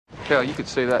Hell, you could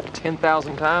say that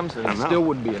 10,000 times and it still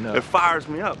wouldn't be enough. It fires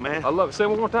me up, man. I love it. Say it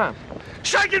one more time.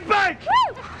 Shake and bake!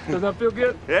 Does that feel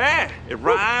good? Yeah, it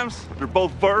rhymes. They're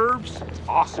both verbs. It's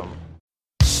awesome.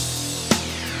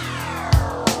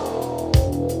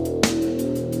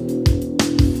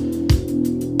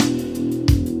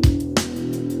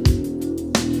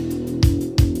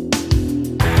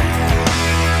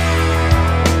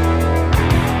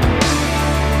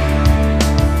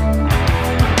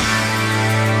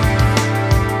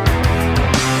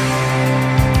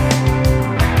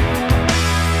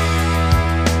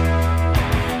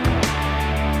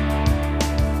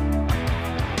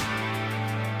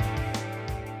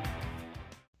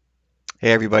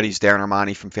 Hey everybody, it's Darren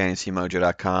Armani from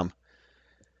FantasyMojo.com,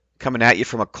 coming at you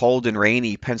from a cold and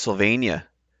rainy Pennsylvania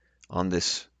on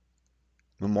this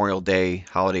Memorial Day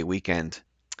holiday weekend.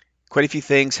 Quite a few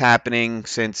things happening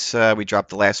since we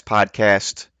dropped the last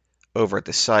podcast over at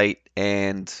the site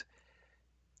and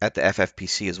at the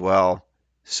FFPC as well.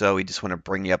 So we just want to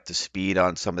bring you up to speed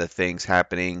on some of the things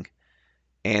happening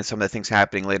and some of the things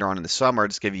happening later on in the summer,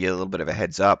 just give you a little bit of a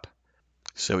heads up.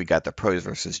 So we got the Pros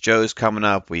versus Joes coming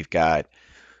up. We've got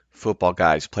Football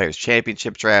Guys Players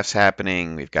Championship drafts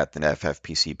happening. We've got the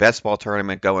FFPC Best Ball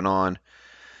Tournament going on.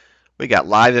 We got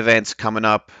live events coming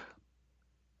up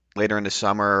later in the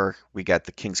summer. We got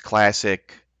the Kings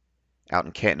Classic out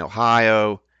in Canton,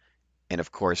 Ohio. And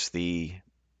of course, the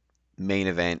main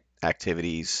event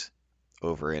activities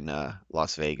over in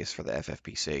Las Vegas for the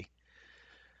FFPC.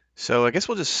 So I guess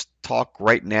we'll just talk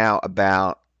right now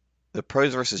about the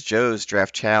Pros vs. Joes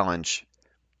Draft Challenge,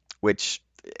 which,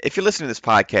 if you're listening to this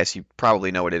podcast, you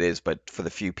probably know what it is, but for the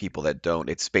few people that don't,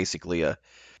 it's basically a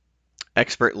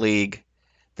expert league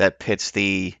that pits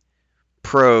the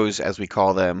pros, as we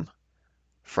call them,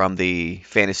 from the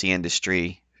fantasy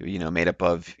industry, made up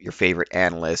of your favorite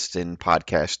analysts and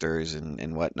podcasters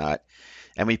and whatnot.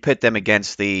 And we pit them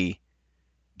against the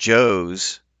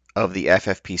Joes of the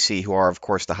FFPC, who are, of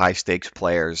course, the high-stakes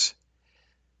players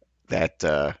that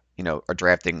are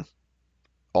drafting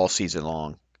all season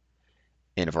long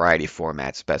in a variety of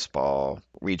formats: best ball,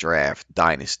 redraft,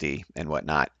 dynasty, and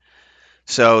whatnot.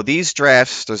 So these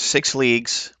drafts, there's 6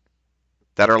 leagues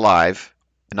that are live,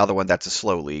 another one that's a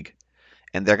slow league,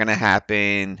 and they're going to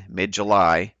happen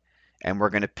mid-July, and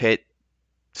we're going to pit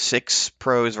 6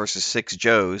 pros versus 6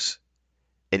 Joes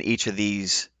in each of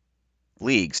these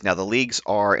leagues. Now, the leagues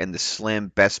are in the slim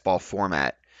best ball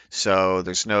format, so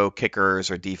there's no kickers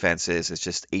or defenses. It's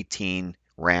just 18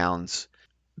 rounds,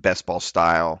 best ball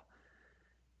style,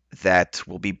 that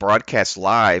will be broadcast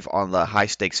live on the High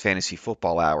Stakes Fantasy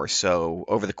Football Hour. So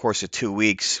over the course of 2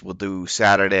 weeks, we'll do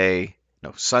Sunday,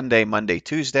 Monday,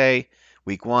 Tuesday,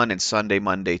 week 1, and Sunday,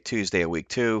 Monday, Tuesday of week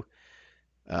 2,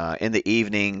 in the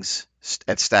evenings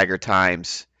at staggered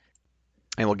times.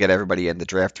 And we'll get everybody in the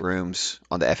draft rooms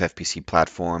on the FFPC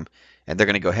platform, and they're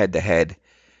going to go head-to-head.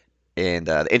 And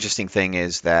the interesting thing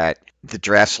is that the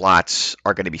draft slots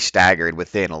are going to be staggered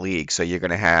within a league. So you're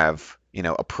going to have,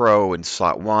 a pro in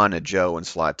slot 1, a Joe in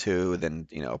slot 2, then,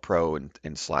 a pro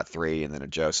in slot 3, and then a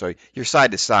Joe. So you're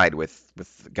side to side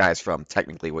with guys from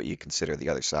technically what you consider the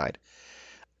other side.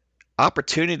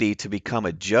 Opportunity to become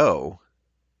a Joe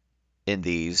in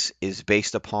these is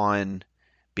based upon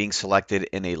being selected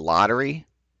in a lottery.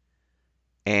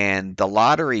 And the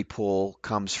lottery pool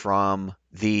comes from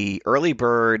the early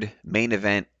bird main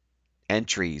event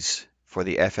entries for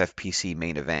the FFPC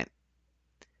main event.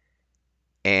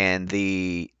 And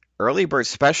the early bird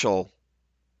special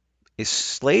is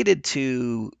slated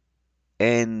to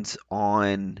end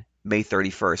on May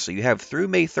 31st. So you have through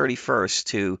May 31st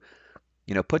to,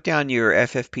 put down your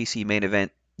FFPC main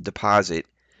event deposit.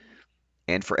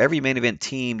 And for every main event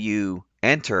team you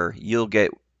enter, you'll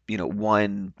get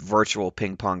one virtual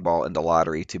ping pong ball in the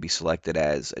lottery to be selected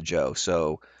as a Joe.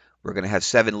 So we're going to have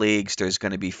 7 leagues. There's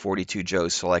going to be 42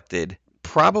 Joes selected.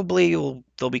 Probably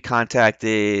they'll be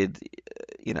contacted,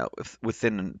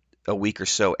 within a week or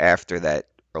so after that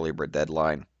early bird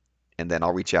deadline. And then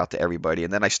I'll reach out to everybody.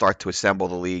 And then I start to assemble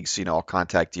the leagues. I'll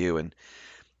contact you and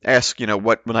ask,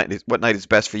 what night is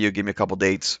best for you. Give me a couple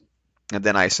dates. And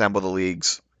then I assemble the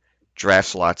leagues. Draft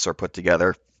slots are put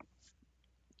together.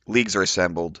 Leagues are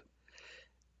assembled,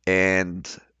 and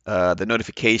the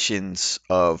notifications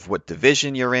of what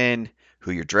division you're in,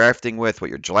 who you're drafting with, what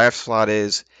your draft slot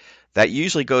is, that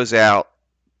usually goes out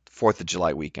 4th of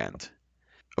July weekend.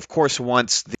 Of course,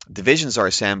 once the divisions are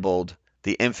assembled,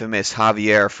 the infamous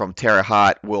Javier from Terre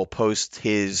Haute will post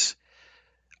his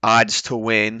odds to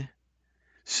win.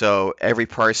 So every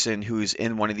person who's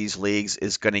in one of these leagues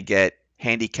is going to get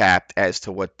handicapped as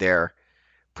to what their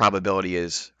probability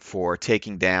is for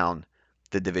taking down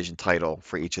the division title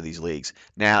for each of these leagues.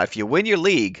 Now, if you win your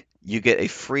league, you get a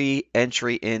free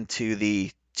entry into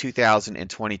the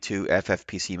 2022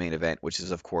 FFPC main event, which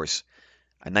is, of course,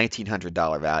 a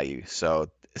 $1,900 value. So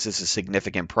this is a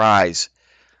significant prize,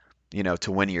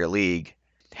 to win your league.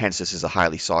 Hence, this is a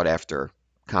highly sought after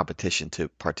competition to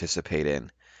participate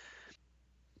in.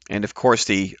 And of course,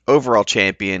 the overall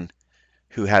champion,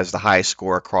 who has the highest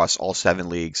score across all 7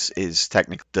 leagues, is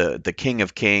technically the King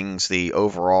of Kings, the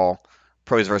overall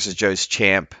Pros vs. Joe's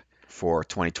champ for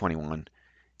 2021.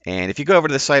 And if you go over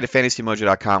to the site of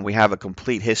fantasymojo.com, we have a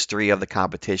complete history of the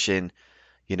competition,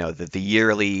 the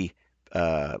yearly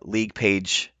league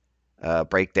page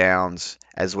breakdowns,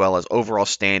 as well as overall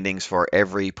standings for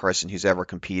every person who's ever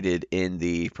competed in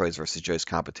the Pros vs. Joe's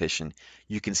competition.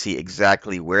 You can see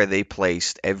exactly where they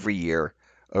placed every year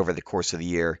over the course of the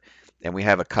year. And we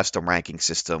have a custom ranking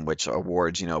system which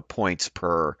awards, points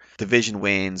per division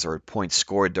wins or points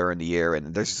scored during the year.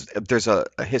 And there's a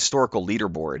historical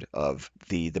leaderboard of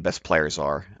the best players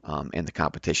are in the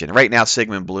competition. Right now,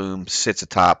 Sigmund Bloom sits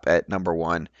atop at number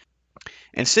 1.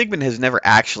 And Sigmund has never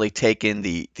actually taken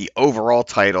the overall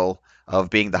title of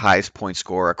being the highest point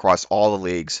scorer across all the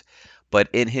leagues. But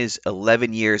in his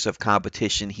 11 years of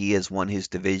competition, he has won his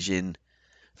division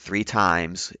 3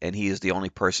 times, and he is the only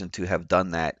person to have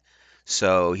done that.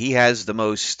 So he has the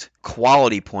most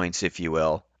quality points, if you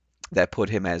will, that put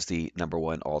him as the number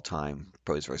 1 all-time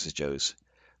Pros vs. Joe's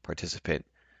participant.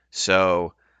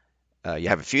 So you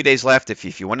have a few days left.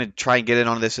 If you want to try and get in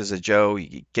on this as a Joe,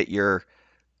 you get your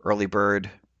early bird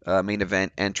main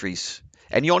event entries,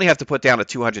 and you only have to put down a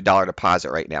 $200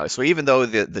 deposit right now. So even though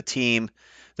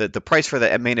the price for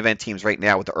the main event teams right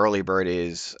now with the early bird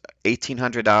is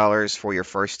 $1,800 for your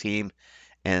first team,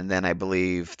 and then I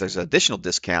believe there's additional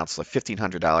discounts like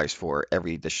 $1,500 for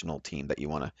every additional team that you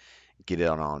want to get in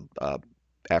on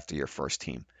after your first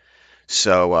team.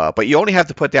 So, but you only have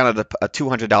to put down a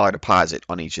 $200 deposit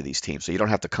on each of these teams, so you don't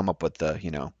have to come up with the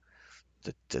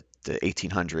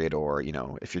 1,800 or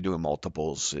if you're doing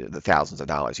multiples, the thousands of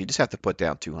dollars. You just have to put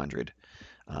down 200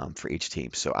 for each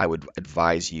team. So I would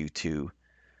advise you to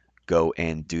go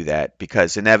and do that,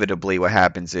 because inevitably what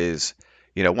happens is,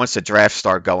 once the drafts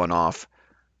start going off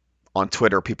on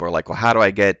Twitter, people are like, well, how do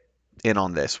I get in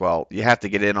on this? Well, you have to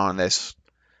get in on this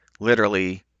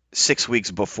literally 6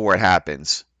 weeks before it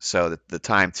happens. So the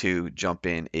time to jump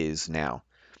in is now.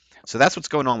 So that's what's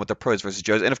going on with the Pros vs.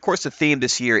 Joes. And of course, the theme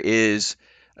this year is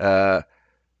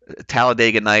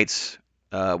Talladega Nights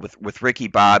with Ricky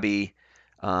Bobby.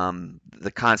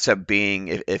 The concept being,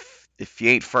 if you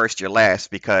ain't first, you're last,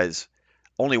 because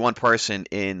only one person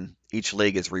in each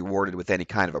league is rewarded with any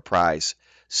kind of a prize.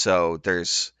 So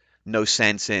there's no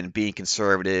sense in being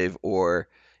conservative or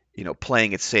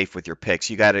playing it safe with your picks.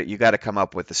 You got to come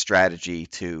up with a strategy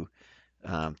to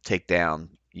take down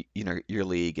your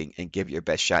league and give your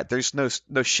best shot. There's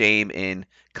no shame in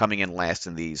coming in last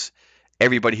in these.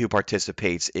 Everybody who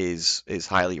participates is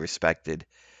highly respected.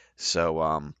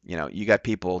 So you got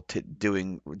people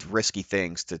doing risky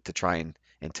things to try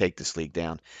and take this league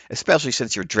down, especially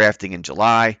since you're drafting in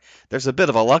July. There's a bit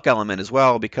of a luck element as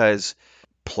well, because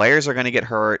players are going to get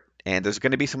hurt and there's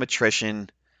going to be some attrition.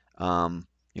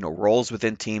 Roles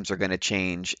within teams are going to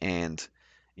change, and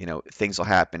things will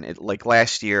happen. Like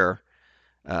last year,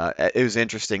 it was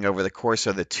interesting. Over the course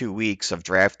of the 2 weeks of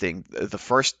drafting,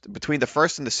 between the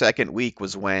first and the second week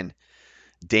was when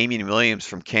Damian Williams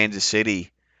from Kansas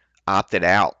City opted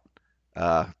out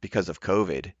because of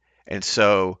COVID. And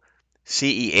so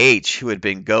CEH, who had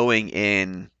been going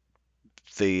in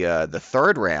the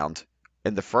third round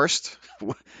in the first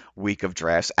week of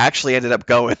drafts, actually ended up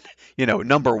going,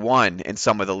 number 1 in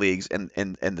some of the leagues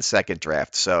in the second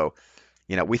draft. So,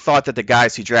 we thought that the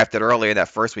guys who drafted earlier that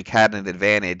first week had an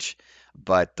advantage,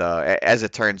 but as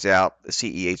it turns out, the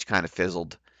CEH kind of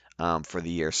fizzled for the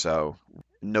year. So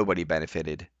nobody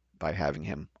benefited by having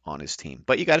him on his team.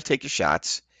 But you got to take your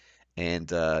shots and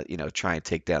try and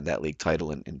take down that league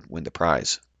title and win the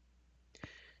prize.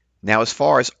 Now, as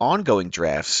far as ongoing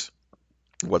drafts,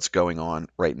 what's going on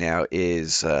right now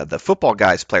is the Football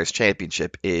Guys Players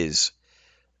Championship is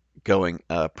going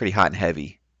pretty hot and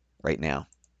heavy right now.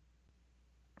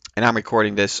 And I'm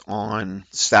recording this on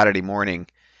Saturday morning.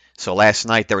 So last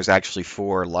night there was actually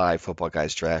 4 live Football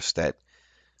Guys drafts that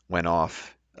went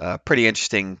off. Pretty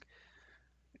interesting.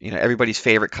 Everybody's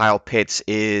favorite Kyle Pitts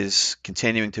is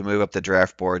continuing to move up the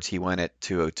draft boards. He went at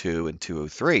 202 and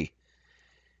 203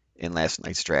 in last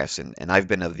night's drafts. And I've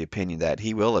been of the opinion that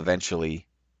he will eventually,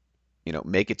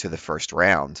 make it to the first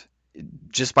round,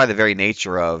 just by the very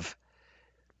nature of,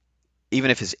 even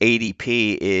if his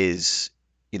ADP is,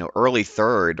 early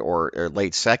third or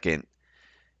late second,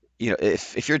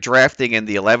 if you're drafting in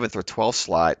the 11th or 12th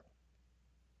slot,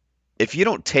 if you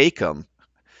don't take him,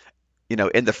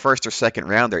 in the first or second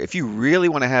round there, if you really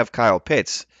want to have Kyle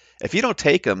Pitts, if you don't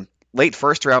take him late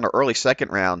first round or early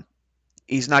second round,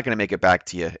 he's not going to make it back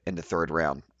to you in the third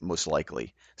round, most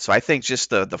likely. So I think just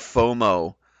the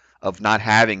FOMO of not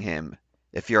having him,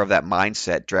 if you're of that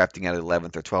mindset, drafting at the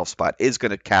 11th or 12th spot, is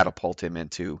going to catapult him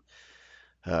into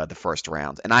the first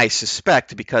round. And I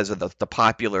suspect because of the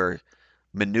popular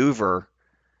maneuver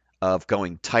of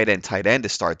going tight end to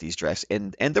start these drafts,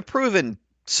 and the proven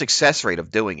success rate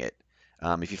of doing it.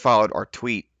 If you followed our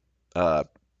tweet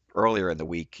earlier in the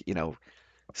week,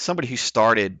 somebody who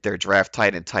started their draft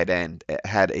tight end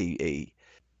had a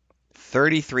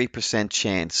 33%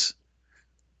 chance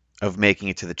of making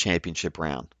it to the championship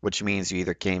round, which means you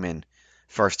either came in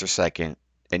first or second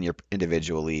in your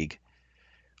individual league,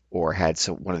 or had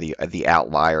one of the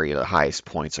outlier, the highest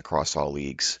points across all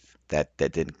leagues that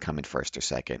didn't come in first or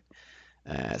second.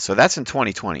 So that's in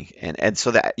 2020, and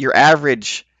so that your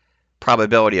average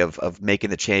probability of making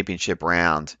the championship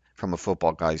round from a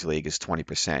Football Guys league is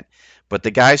 20%. But the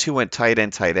guys who went tight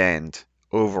end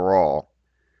overall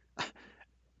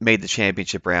made the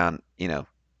championship round,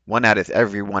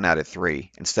 every 1 out of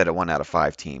 3 instead of 1 out of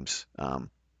 5 teams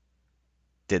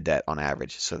did that on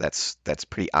average. So that's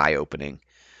pretty eye-opening.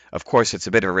 Of course, it's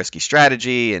a bit of a risky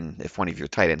strategy, and if one of your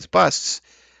tight ends busts,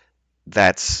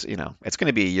 that's, it's going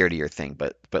to be a year-to-year thing,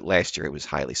 but last year it was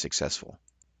highly successful.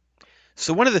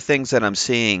 So one of the things that I'm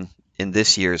seeing in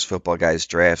this year's Football Guys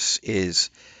drafts is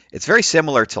it's very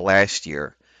similar to last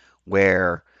year,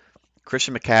 where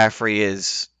Christian McCaffrey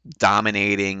is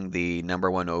dominating the number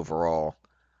 1 overall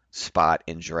spot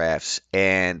in drafts,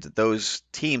 and those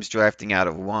teams drafting out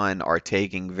of 1 are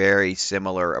taking very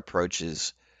similar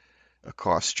approaches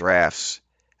across drafts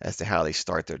as to how they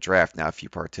start their draft. Now, if you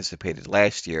participated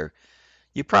last year,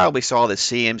 you probably saw the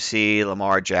CMC,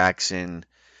 Lamar Jackson,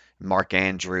 Mark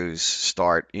Andrews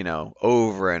start,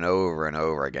 over and over and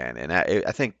over again. And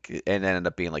I think it ended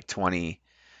up being like 20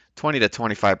 to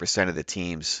 25% of the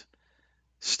teams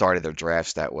started their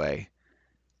drafts that way.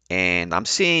 And I'm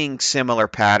seeing similar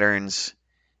patterns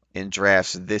in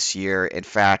drafts this year. In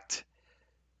fact,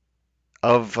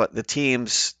 of the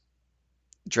teams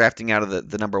drafting out of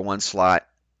the number 1 slot,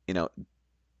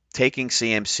 taking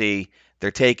CMC,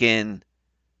 they're taking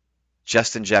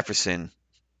Justin Jefferson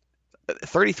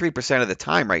 33% of the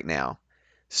time right now.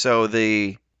 So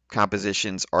the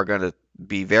compositions are going to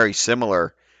be very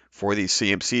similar for these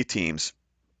CMC teams,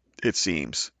 it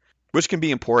seems, which can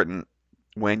be important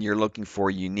when you're looking for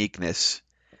uniqueness,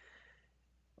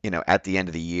 at the end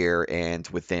of the year and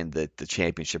within the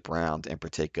championship round in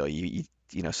particular.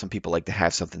 Some people like to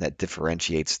have something that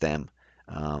differentiates them.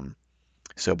 But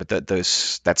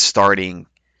that starting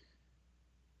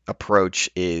approach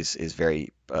is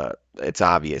very it's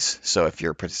obvious. So if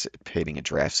you're participating in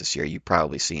drafts this year, you've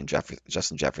probably seen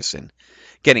Justin Jefferson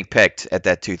getting picked at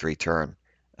that 2-3 turn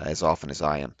as often as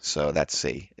I am. So that's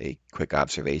a quick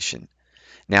observation.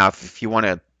 Now, if you want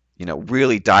to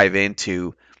really dive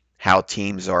into how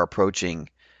teams are approaching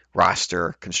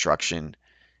roster construction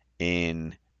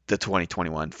in the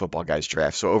 2021 Football Guys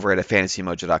draft, so over at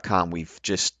fantasymojo.com, we've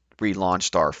just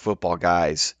relaunched our Football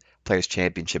Guys Players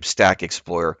Championship Stack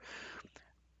Explorer,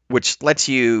 which lets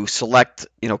you select,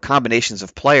 combinations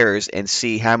of players and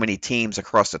see how many teams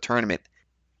across the tournament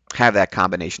have that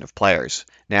combination of players.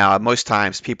 Now, most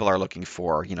times people are looking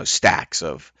for, stacks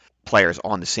of players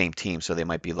on the same team, so they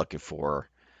might be looking for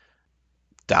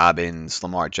Dobbins,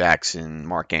 Lamar Jackson,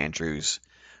 Mark Andrews,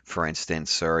 for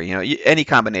instance, or, any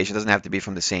combination. It doesn't have to be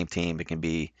from the same team. It can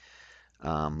be,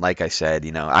 like I said,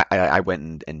 I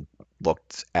went and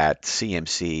looked at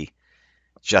CMC,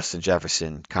 Justin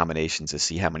Jefferson combinations to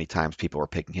see how many times people were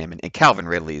picking him. And Calvin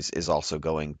Ridley is also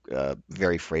going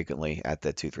very frequently at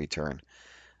the 2-3 turn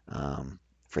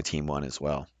for Team 1 as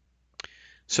well.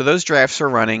 So those drafts are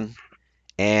running.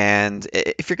 And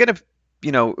if you're going to,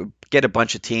 get a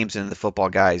bunch of teams in the Football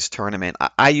Guys tournament,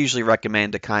 I usually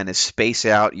recommend to kind of space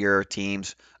out your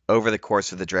teams over the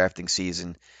course of the drafting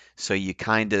season so you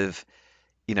kind of,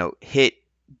 hit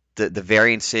the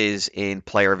variances in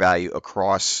player value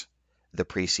across the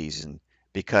preseason,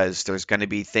 because there's going to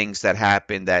be things that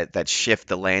happen that shift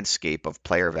the landscape of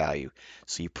player value.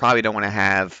 So you probably don't want to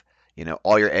have,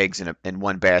 all your eggs in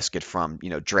one basket from,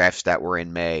 drafts that were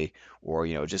in May or,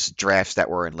 just drafts that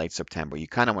were in late September. You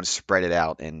kind of want to spread it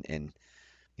out and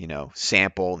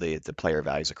sample the player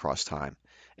values across time.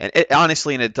 And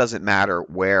honestly, it doesn't matter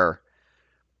where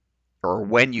or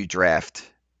when you draft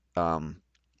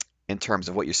in terms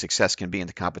of what your success can be in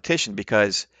the competition,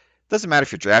 because it doesn't matter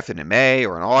if you're drafted in May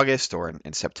or in August or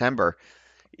in September.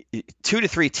 2 to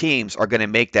 3 teams are going to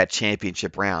make that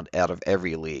championship round out of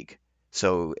every league.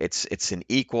 So it's an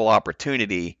equal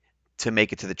opportunity to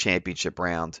make it to the championship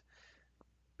round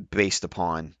based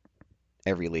upon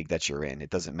every league that you're in. It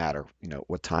doesn't matter,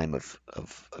 what time of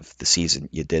the season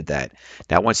you did that.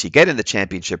 Now, once you get in the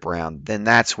championship round, then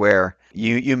that's where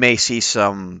you may see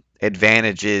some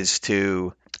advantages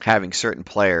to having certain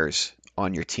players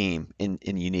on your team in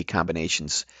unique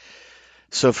combinations.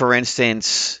 So, for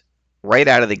instance, right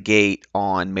out of the gate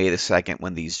on May the 2nd,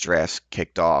 when these drafts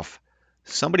kicked off,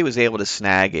 somebody was able to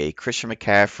snag a Christian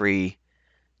McCaffrey,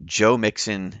 Joe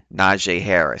Mixon, Najee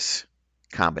Harris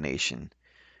combination,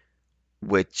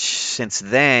 which since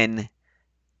then,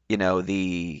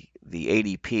 the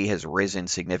ADP has risen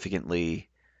significantly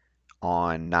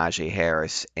on Najee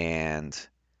Harris, and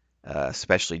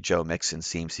especially Joe Mixon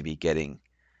seems to be getting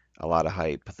a lot of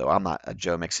hype. Though I'm not a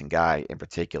Joe Mixon guy in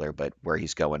particular, but where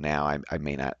he's going now, I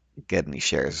may not get any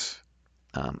shares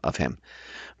of him.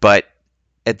 But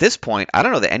at this point, I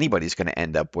don't know that anybody's going to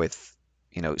end up with,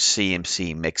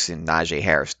 CMC, Mixon, Najee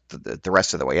Harris the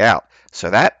rest of the way out. So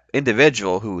that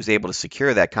individual who was able to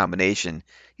secure that combination,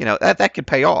 that could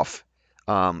pay off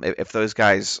if those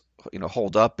guys,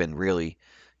 hold up and really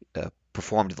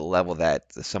perform to the level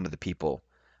that some of the people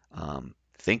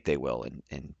think they will.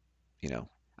 And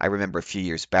I remember a few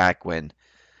years back when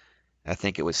I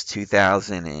think it was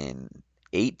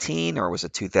 2018 or was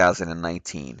it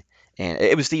 2019? And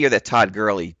it was the year that Todd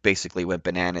Gurley basically went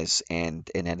bananas and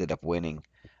ended up winning,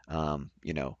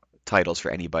 titles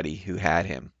for anybody who had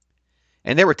him.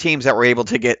 And there were teams that were able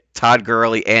to get Todd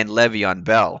Gurley and Le'Veon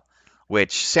Bell,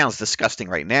 which sounds disgusting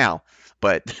right now,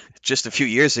 but just a few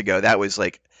years ago, that was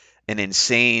like an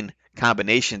insane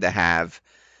combination to have,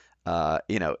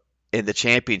 in the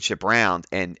championship round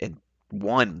and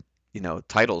won,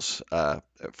 titles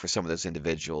for some of those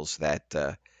individuals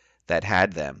that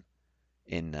had them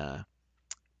in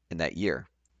that year.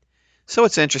 So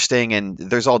it's interesting, and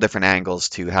there's all different angles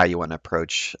to how you want to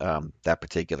approach that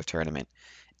particular tournament.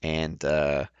 And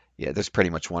yeah, there's pretty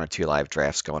much 1 or 2 live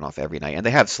drafts going off every night, and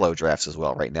they have slow drafts as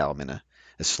well. Right now, I'm in a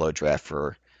slow draft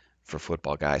for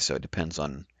football guys, so it depends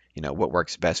on what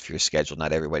works best for your schedule.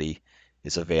 Not everybody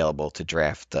is available to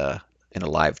draft in a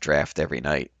live draft every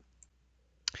night.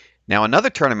 Now, another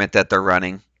tournament that they're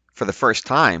running for the first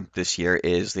time this year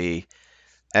is the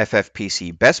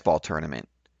FFPC Best Ball Tournament.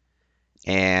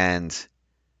 And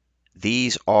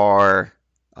these are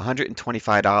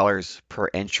 $125 per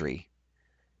entry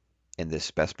in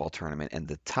this Best Ball Tournament. And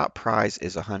the top prize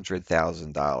is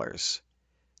 $100,000.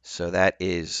 So that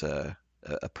is a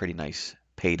pretty nice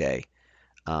payday.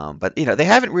 But, they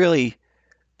haven't really,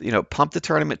 pumped the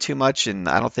tournament too much, and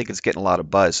I don't think it's getting a lot of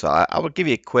buzz. So I will give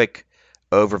you a quick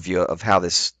overview of how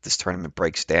this tournament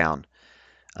breaks down.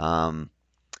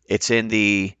 It's in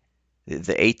the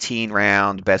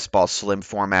 18-round best ball slim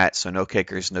format, so no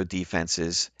kickers, no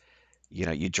defenses.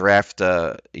 You draft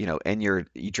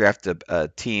you draft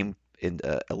a team in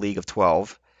a league of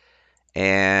 12,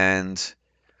 and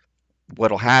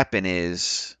what'll happen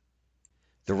is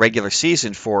the regular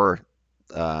season for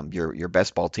your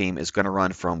best ball team is going to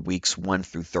run from weeks 1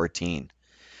 through 13.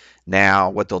 Now,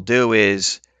 what they'll do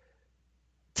is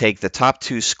take the top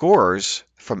 2 scorers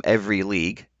from every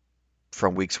league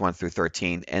from weeks 1 through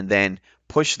 13, and then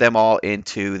push them all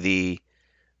into the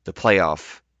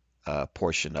playoff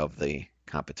portion of the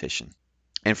competition.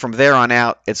 And from there on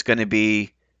out, it's going to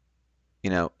be,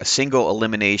 a single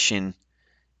elimination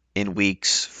in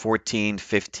weeks 14,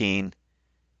 15,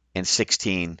 and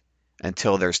 16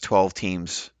 until there's 12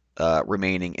 teams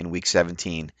remaining in week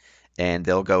 17, and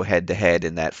they'll go head to head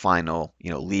in that final,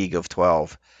 league of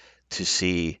 12 to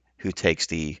see who takes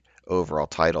the overall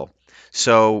title.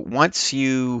 So once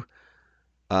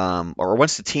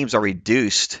once the teams are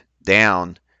reduced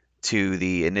down to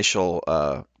the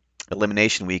initial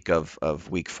elimination week of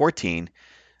week 14,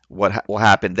 what will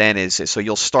happen then is, so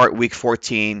you'll start week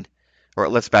 14, or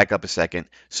let's back up a second.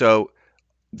 So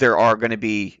there are going to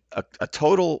be a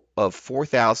total of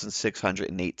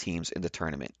 4,608 teams in the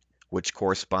tournament, which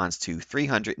corresponds to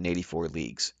 384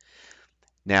 leagues.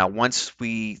 Now, once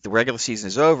the regular season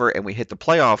is over and we hit the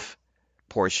playoff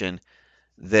portion,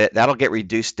 that'll get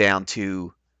reduced down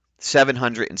to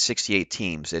 768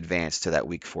 teams advanced to that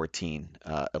week 14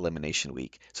 elimination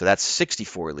week. So that's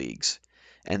 64 leagues.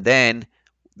 And then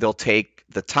they'll take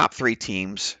the top 3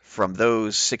 teams from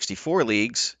those 64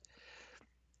 leagues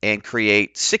and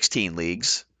create 16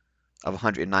 leagues of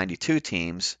 192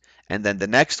 teams. And then the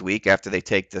next week, after they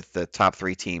take the top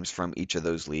 3 teams from each of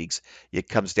those leagues, it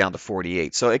comes down to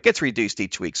 48. So it gets reduced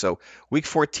each week. So week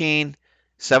 14,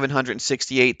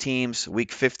 768 teams.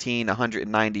 Week 15,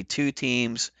 192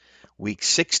 teams. Week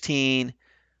 16,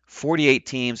 48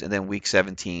 teams, and then week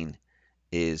 17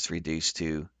 is reduced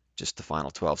to just the final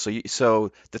 12.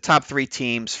 So the top 3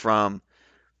 teams from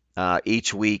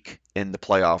each week in the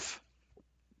playoff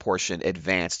portion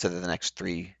advance to the next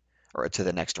 3 or to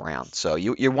the next round. So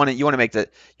you want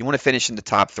to finish in the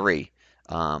top 3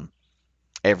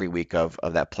 every week of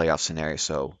that playoff scenario,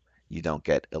 so you don't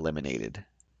get eliminated.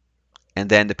 And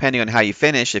then depending on how you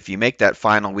finish, if you make that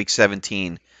final week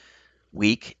 17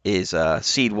 week, is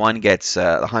seed 1 gets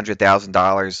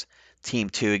 $100,000, team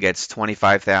 2 gets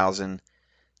 $25,000,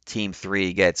 team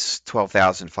 3 gets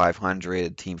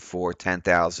 $12,500, team 4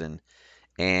 $10,000,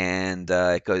 and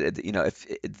it goes. If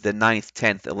the 9th,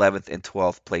 10th, 11th, and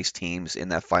 12th place teams in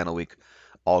that final week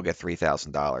all get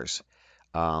 $3,000.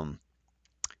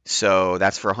 So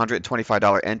that's for a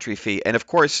 $125 entry fee, and of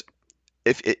course,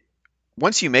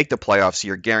 once you make the playoffs,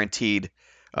 you're guaranteed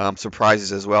some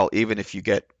prizes as well, even if you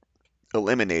get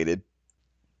eliminated.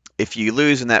 If you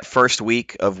lose in that first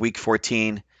week of week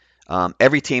 14,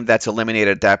 every team that's eliminated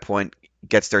at that point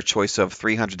gets their choice of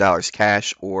 $300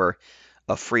 cash or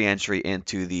a free entry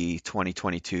into the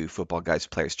 2022 Football Guys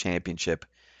Players Championship,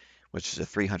 which is a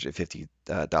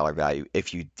 $350 value.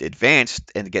 If you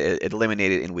advanced and get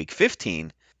eliminated in week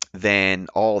 15, then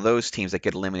all those teams that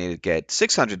get eliminated get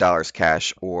 $600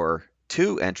 cash or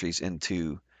 2 entries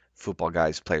into Football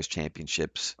Guys Players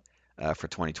Championships for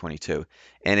 2022.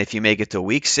 And if you make it to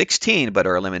week 16 but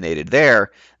are eliminated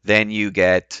there, then you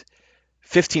get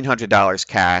 $1,500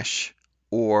 cash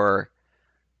or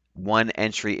 1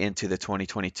 entry into the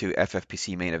 2022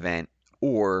 FFPC main event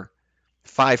or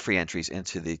 5 free entries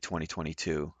into the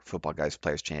 2022 Football Guys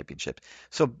Players Championship.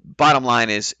 So bottom line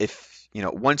is, if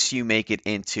once you make it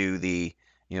into the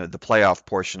the playoff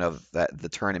portion of the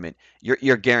tournament,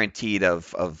 you're guaranteed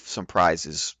of some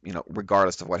prizes,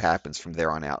 regardless of what happens from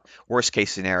there on out. Worst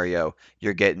case scenario,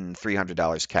 you're getting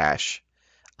 $300 cash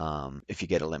if you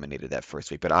get eliminated that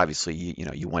first week. But obviously,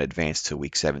 you want to advance to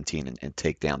week 17 and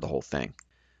take down the whole thing.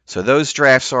 So those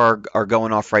drafts are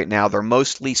going off right now. They're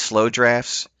mostly slow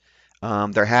drafts.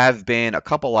 There have been a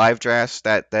couple live drafts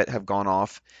that have gone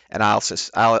off, and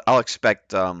I'll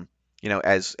expect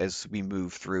as we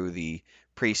move through the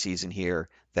preseason here,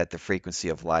 that the frequency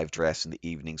of live drafts in the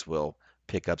evenings will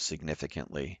pick up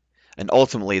significantly. And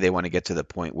ultimately, they want to get to the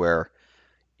point where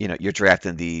you're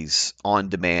drafting these on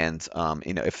demand.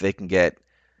 If they can get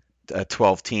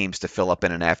 12 teams to fill up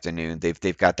in an afternoon,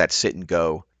 they've got that sit and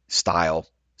go style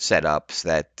set up so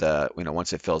that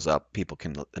once it fills up, people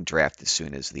can draft as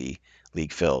soon as the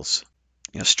league fills.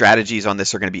 Strategies on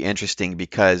this are going to be interesting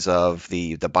because of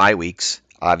the bye weeks.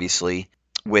 Obviously,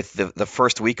 with the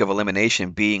first week of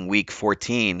elimination being week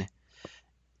 14,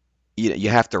 you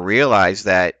have to realize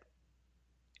that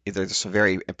there's some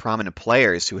very prominent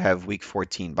players who have week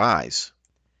 14 byes.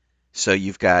 So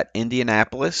you've got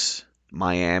Indianapolis,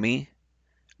 Miami,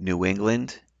 New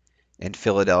England, and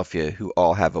Philadelphia, who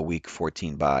all have a week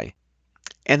 14 bye.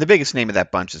 And the biggest name of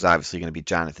that bunch is obviously going to be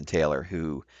Jonathan Taylor,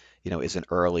 who is an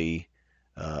early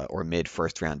or mid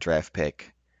first round draft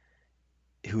pick,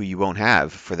 who you won't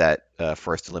have for that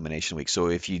first elimination week. So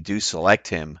if you do select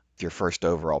him, your first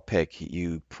overall pick,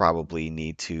 you probably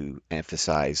need to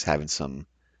emphasize having some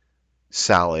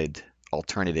solid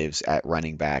alternatives at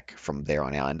running back from there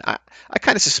on out. And I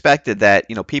kind of suspected that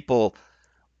people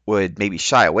would maybe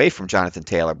shy away from Jonathan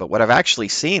Taylor, but what I've actually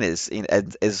seen is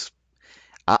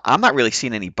I'm not really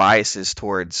seeing any biases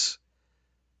towards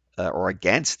or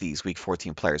against these Week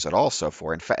 14 players at all so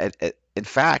far. In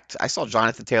fact, I saw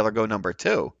Jonathan Taylor go number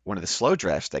 2, one of the slow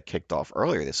drafts that kicked off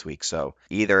earlier this week. So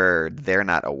either they're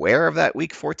not aware of that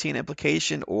Week 14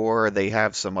 implication, or they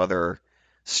have some other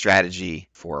strategy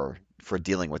for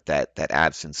dealing with that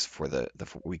absence for the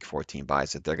Week 14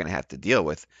 buys that they're going to have to deal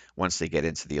with once they get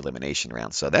into the elimination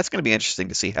round. So that's going to be interesting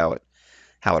to see how it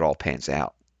all pans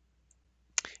out.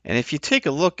 And if you take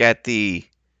a look at the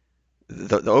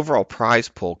overall prize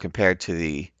pool compared to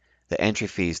the entry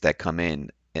fees that come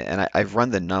in, and I've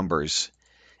run the numbers,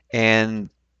 and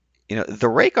the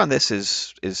rake on this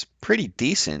is pretty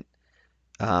decent.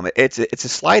 It's a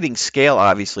sliding scale,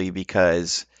 obviously,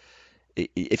 because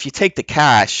if you take the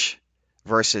cash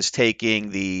versus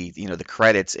taking the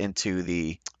credits into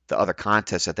the other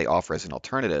contests that they offer as an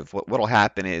alternative, what'll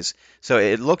happen is, so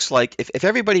it looks like if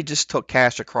everybody just took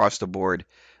cash across the board,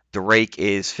 the rake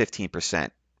is 15%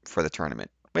 for the tournament,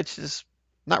 which is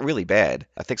not really bad.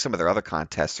 I think some of their other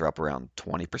contests are up around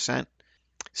 20%.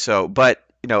 So, but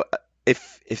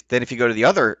if you go to the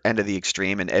other end of the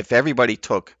extreme, and if everybody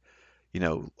took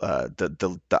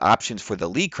the options for the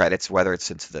league credits, whether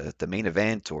it's into the main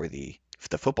event or the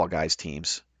the football guys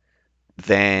teams,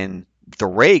 then the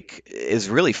rake is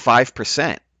really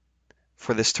 5%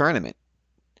 for this tournament.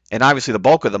 And obviously the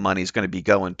bulk of the money is going to be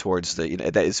going towards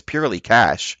that is purely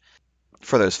cash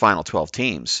for those final 12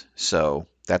 teams. So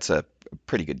that's a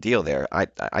pretty good deal there,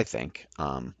 I think.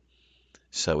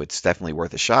 So it's definitely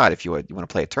worth a shot if you want to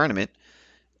play a tournament.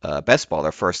 Best ball,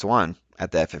 their first one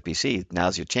at the FFPC.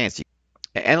 Now's your chance.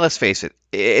 And let's face it,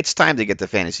 it's time to get to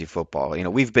fantasy football.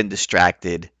 We've been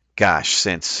distracted, gosh,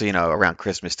 since around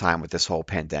Christmas time with this whole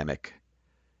pandemic,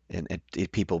 and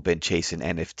people have been chasing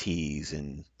NFTs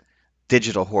and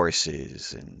digital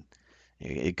horses, and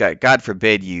God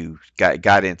forbid you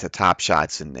got into Top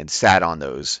Shots and sat on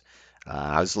those.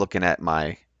 I was looking at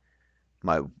my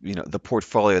the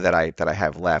portfolio that I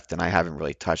have left, and I haven't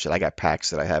really touched it. I got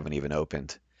packs that I haven't even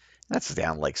opened. That's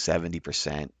down like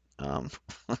 70%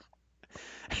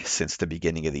 since the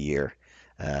beginning of the year.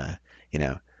 Uh, you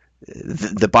know,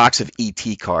 the box of ET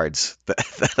cards,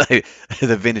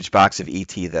 the vintage box of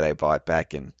ET that I bought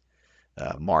back in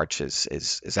March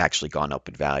is actually gone up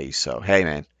in value. So hey,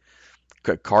 man,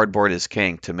 cardboard is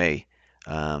king to me.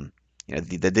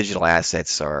 The digital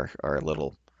assets are a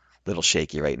little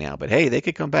shaky right now, but hey, they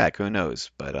could come back. Who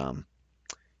knows? But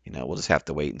we'll just have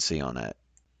to wait and see on that.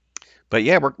 But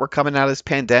yeah, we're coming out of this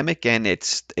pandemic, and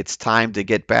it's time to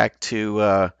get back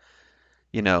to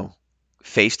you know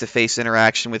face-to-face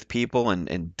interaction with people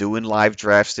and doing live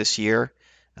drafts this year.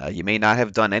 You may not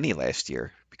have done any last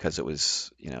year because it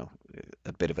was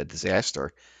a bit of a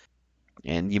disaster,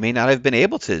 and you may not have been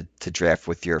able to draft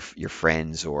with your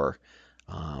friends, or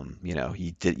a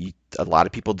lot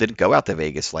of people didn't go out to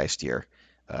Vegas last year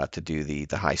to do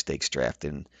the high stakes draft,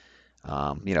 and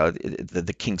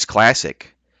the Kings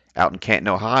Classic out in Canton,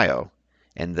 Ohio,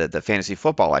 and the Fantasy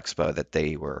Football Expo that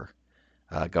they were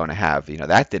going to have,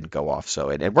 that didn't go off. So,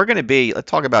 and we're going to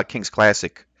let's talk about Kings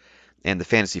Classic and the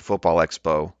Fantasy Football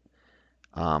Expo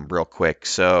real quick.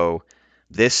 So,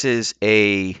 this is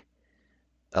a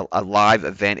live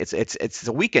event. It's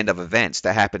a weekend of events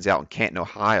that happens out in Canton,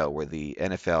 Ohio, where the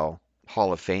NFL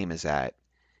Hall of Fame is at.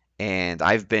 And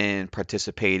I've been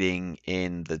participating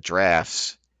in the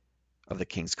drafts of the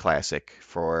Kings Classic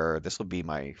this will be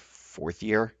my 4th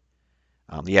year.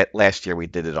 Yet last year we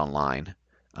did it online,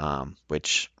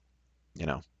 which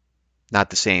not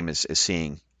the same as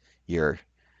seeing your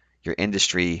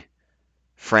industry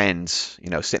friends,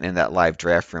 sitting in that live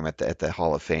draft room at the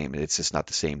Hall of Fame. It's just not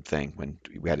the same thing when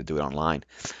we had to do it online.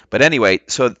 But anyway,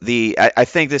 so I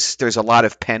think there's a lot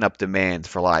of pent up demand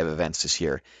for live events this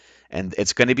year, and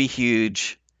it's going to be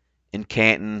huge in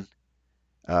Canton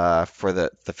for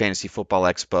the Fantasy Football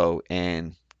Expo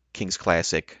and Kings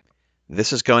Classic.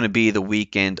 This is going to be the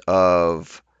weekend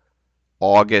of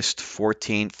August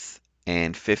 14th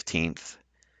and 15th.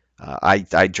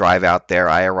 I drive out there.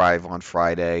 I arrive on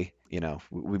Friday.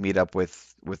 We meet up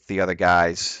with the other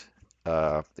guys,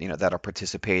 that are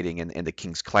participating in the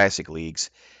Kings Classic leagues.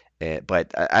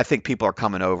 But I think people are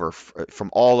coming over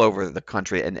from all over the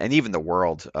country and even the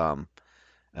world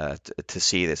to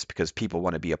see this, because people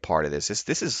want to be a part of this.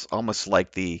 This is almost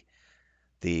like the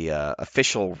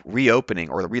official reopening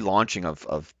or the relaunching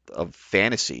of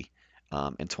fantasy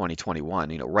in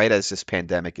 2021. Right as this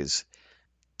pandemic is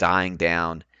dying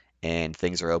down and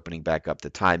things are opening back up,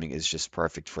 the timing is just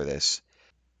perfect for this.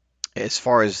 As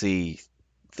far as the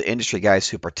industry guys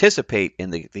who participate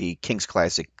in the Kings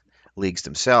Classic leagues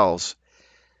themselves,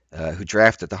 who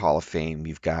drafted the Hall of Fame,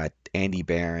 you've got Andy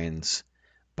Behrens,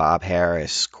 Bob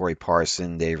Harris, Corey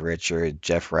Parson, Dave Richard,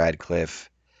 Jeff Radcliffe,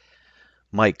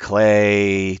 Mike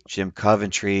Clay, Jim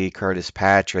Coventry, Curtis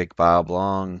Patrick, Bob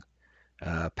Long,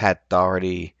 Pat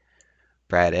Doherty,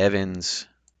 Brad Evans,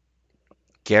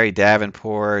 Gary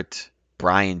Davenport,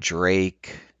 Brian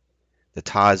Drake, the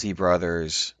Tozzi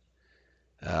brothers,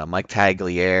 Mike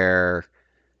Tagliere,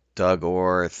 Doug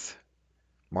Orth,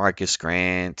 Marcus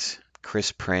Grant,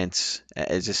 Chris Prince.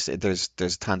 It's just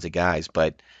there's tons of guys,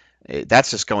 but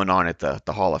that's just going on at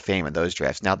the Hall of Fame and those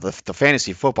drafts. Now the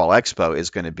Fantasy Football Expo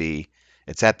is going to be,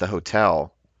 it's at the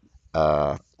hotel.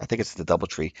 I think it's the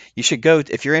DoubleTree. You should go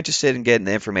if you're interested in getting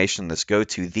the information on this. Go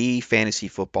to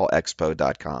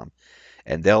thefantasyfootballexpo.com,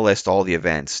 and they'll list all the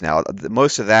events. Now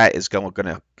most of that is going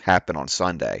to happen on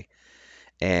Sunday,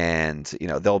 and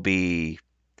there'll be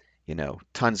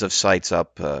tons of sites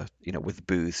up with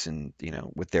booths and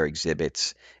with their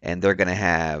exhibits, and they're going to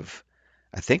have,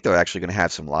 I think they're actually going to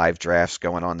have some live drafts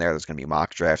going on there. There's going to be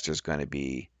mock drafts. There's going to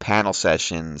be panel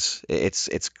sessions. It's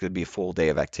going to be a full day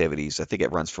of activities. I think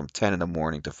it runs from 10 in the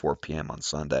morning to 4 p.m. on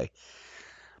Sunday.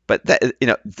 But that,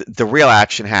 the real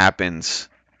action happens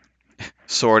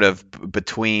sort of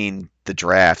between the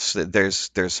drafts.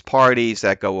 There's parties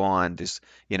that go on. This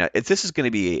is going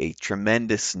to be a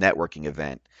tremendous networking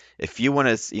event. If you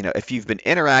want to, if you've been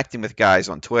interacting with guys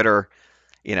on Twitter,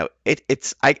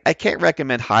 I can't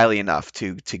recommend highly enough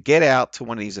to get out to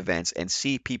one of these events and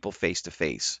see people face to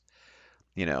face.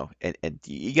 And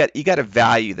you got to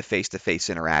value the face to face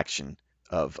interaction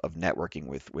of networking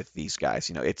with these guys.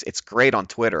 It's great on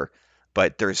Twitter,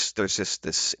 but there's just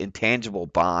this intangible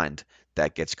bond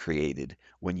that gets created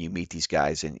when you meet these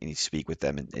guys and you speak with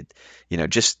them, and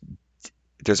just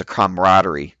there's a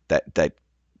camaraderie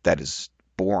that is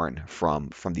born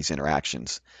from these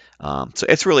interactions. So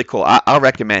it's really cool. I'll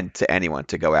recommend to anyone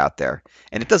to go out there,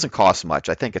 and it doesn't cost much.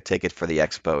 I think a ticket for the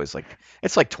expo is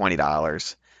like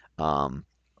 $20.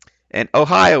 And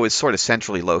Ohio is sort of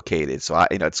centrally located, so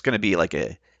it's going to be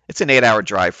it's an 8-hour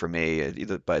drive for me.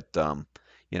 But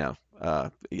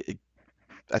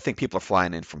I think people are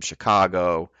flying in from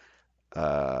Chicago,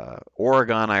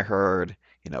 Oregon. I heard,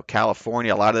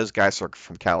 California. A lot of those guys are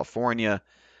from California.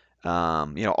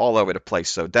 All over the place.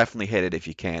 So definitely hit it if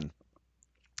you can.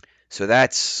 So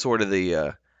that's sort of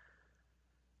the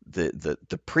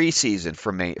preseason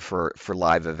for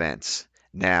live events.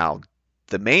 Now,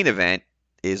 the main event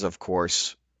is, of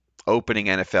course, opening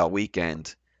NFL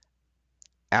weekend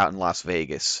out in Las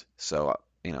Vegas. So,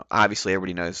 obviously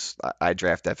everybody knows I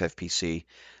draft FFPC.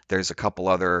 There's a couple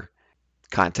other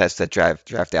contests that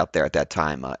draft out there at that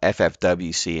time.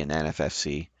 FFWC and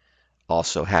NFFC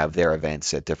also have their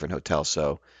events at different hotels.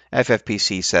 So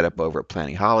FFPC set up over at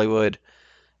Planet Hollywood.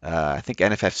 I think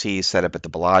NFFC is set up at the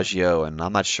Bellagio, and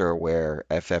I'm not sure where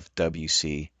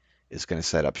FFWC is going to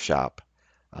set up shop.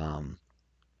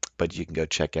 But you can go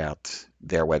check out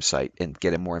their website and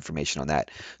get more information on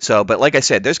that. So, but like I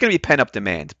said, there's going to be pent-up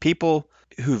demand. People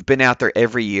who've been out there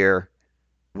every year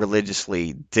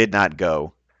religiously did not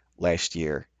go last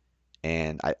year.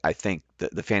 And I think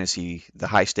the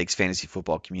high-stakes fantasy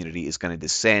football community is going to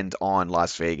descend on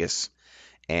Las Vegas.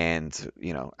 And,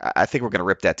 I think we're going to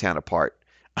rip that town apart,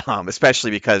 especially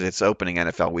because it's opening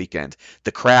NFL weekend.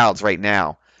 The crowds right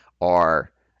now are,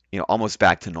 almost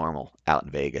back to normal out in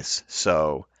Vegas.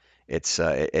 So it's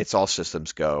all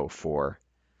systems go for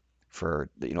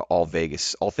all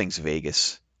things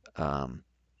Vegas,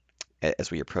 as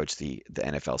we approach the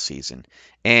NFL season.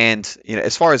 And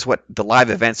as far as what the live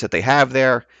events that they have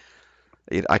there,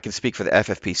 I can speak for the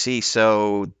FFPC.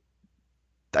 So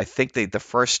I think the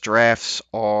first drafts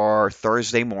are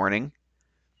Thursday morning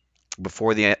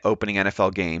before the opening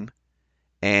NFL game,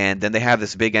 and then they have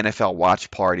this big NFL watch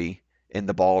party in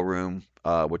the ballroom,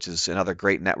 which is another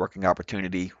great networking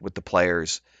opportunity with the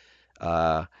players.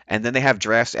 And then they have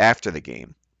drafts after the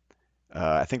game.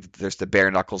 I think there's the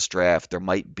bare knuckles draft. There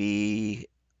might be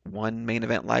one main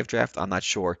event live draft. I'm not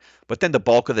sure. But then the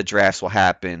bulk of the drafts will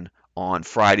happen on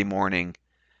Friday morning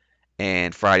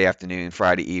and Friday afternoon,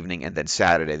 Friday evening, and then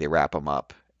Saturday they wrap them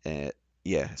up.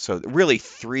 So really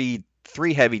three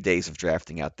heavy days of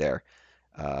drafting out there.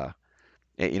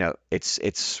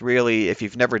 It's really, if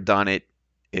you've never done it,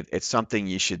 it's something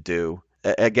you should do.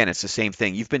 Again, it's the same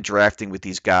thing. You've been drafting with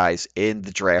these guys in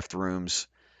the draft rooms,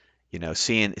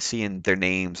 seeing their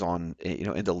names on,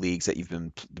 in the leagues that you've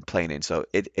been playing in. So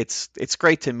it's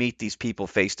great to meet these people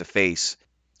face to face,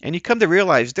 and you come to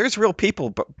realize there's real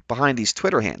people behind these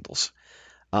Twitter handles.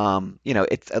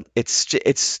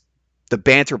 It's the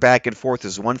banter back and forth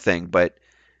is one thing, but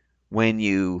when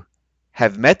you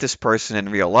have met this person in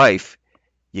real life,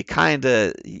 you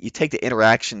take the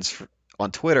interactions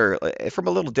on Twitter from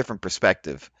a little different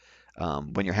perspective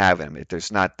when you're having them.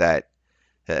 There's not that.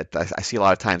 I see a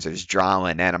lot of times there's drama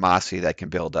and animosity that can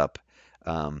build up.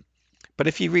 But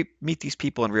if you meet these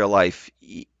people in real life,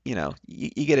 you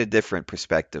get a different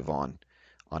perspective on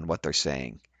what they're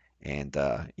saying, and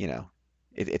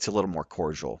it's a little more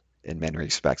cordial in many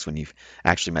respects when you've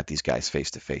actually met these guys face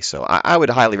to face. So I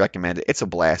would highly recommend it. It's a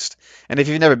blast, and if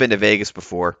you've never been to Vegas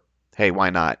before, hey,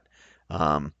 why not?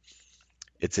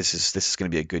 This is going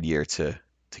to be a good year to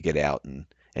get out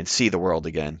and see the world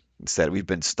again. Instead, we've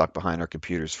been stuck behind our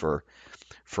computers for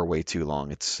way too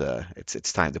long. It's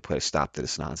time to put a stop to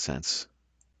this nonsense.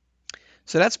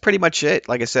 So that's pretty much it.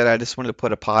 Like I said, I just wanted to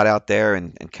put a pod out there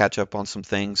and catch up on some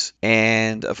things.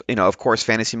 And of course,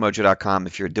 FantasyMojo.com.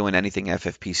 If you're doing anything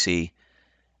FFPC,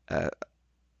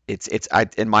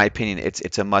 in my opinion,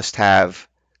 it's a must-have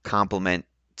complement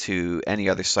to any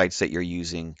other sites that you're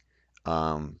using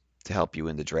to help you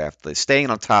in the draft. Staying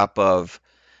on top of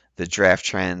the draft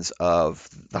trends of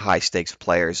the high stakes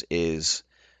players is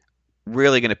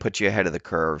really going to put you ahead of the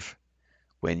curve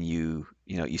when you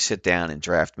you sit down and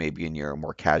draft maybe in your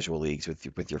more casual leagues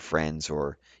with your friends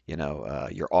or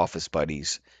your office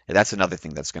buddies. And that's another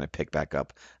thing that's going to pick back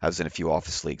up. I was in a few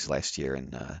office leagues last year,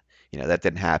 and that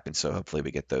didn't happen. So hopefully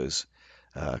we get those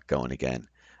going again.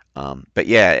 But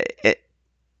yeah,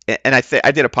 and I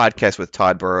did a podcast with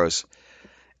Todd Burrows,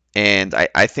 and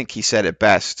I think he said it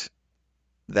best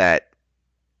that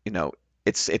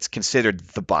it's considered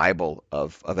the Bible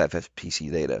of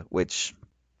FFPC data, which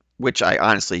I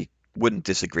honestly wouldn't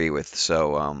disagree with.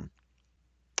 So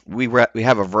we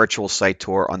have a virtual site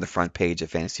tour on the front page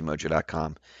of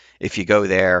FantasyMojo.com. If you go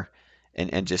there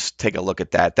and just take a look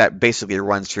at that basically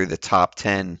runs through the top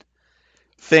 10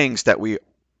 things that we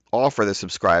offer the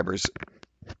subscribers,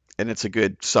 and it's a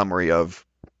good summary of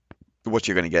what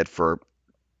you're going to get for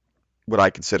what I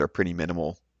consider a pretty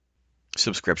minimal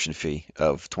subscription fee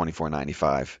of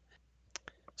 $24.95.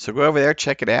 So go over there,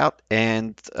 check it out,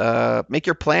 and make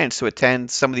your plans to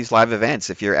attend some of these live events.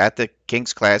 If you're at the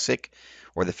Kings Classic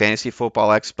or the Fantasy Football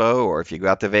Expo, or if you go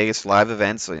out to Vegas live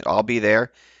events, I'll be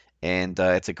there, and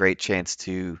it's a great chance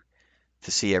to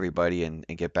see everybody and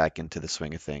get back into the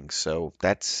swing of things. So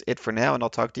that's it for now, and I'll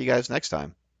talk to you guys next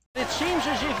time. It seems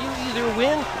as if you either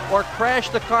win or crash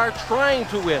the car trying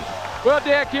to win. Well,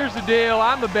 Dak, here's the deal.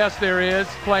 I'm the best there is,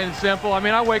 plain and simple. I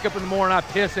mean, I wake up in the morning, I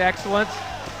piss excellence,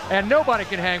 and nobody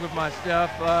can hang with my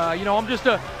stuff. I'm just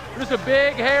a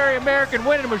big, hairy American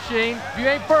winning machine. If you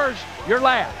ain't first, you're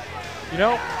last. You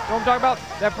know what I'm talking about?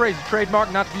 That phrase is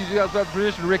trademark, not to use the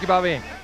position of Ricky Bobby.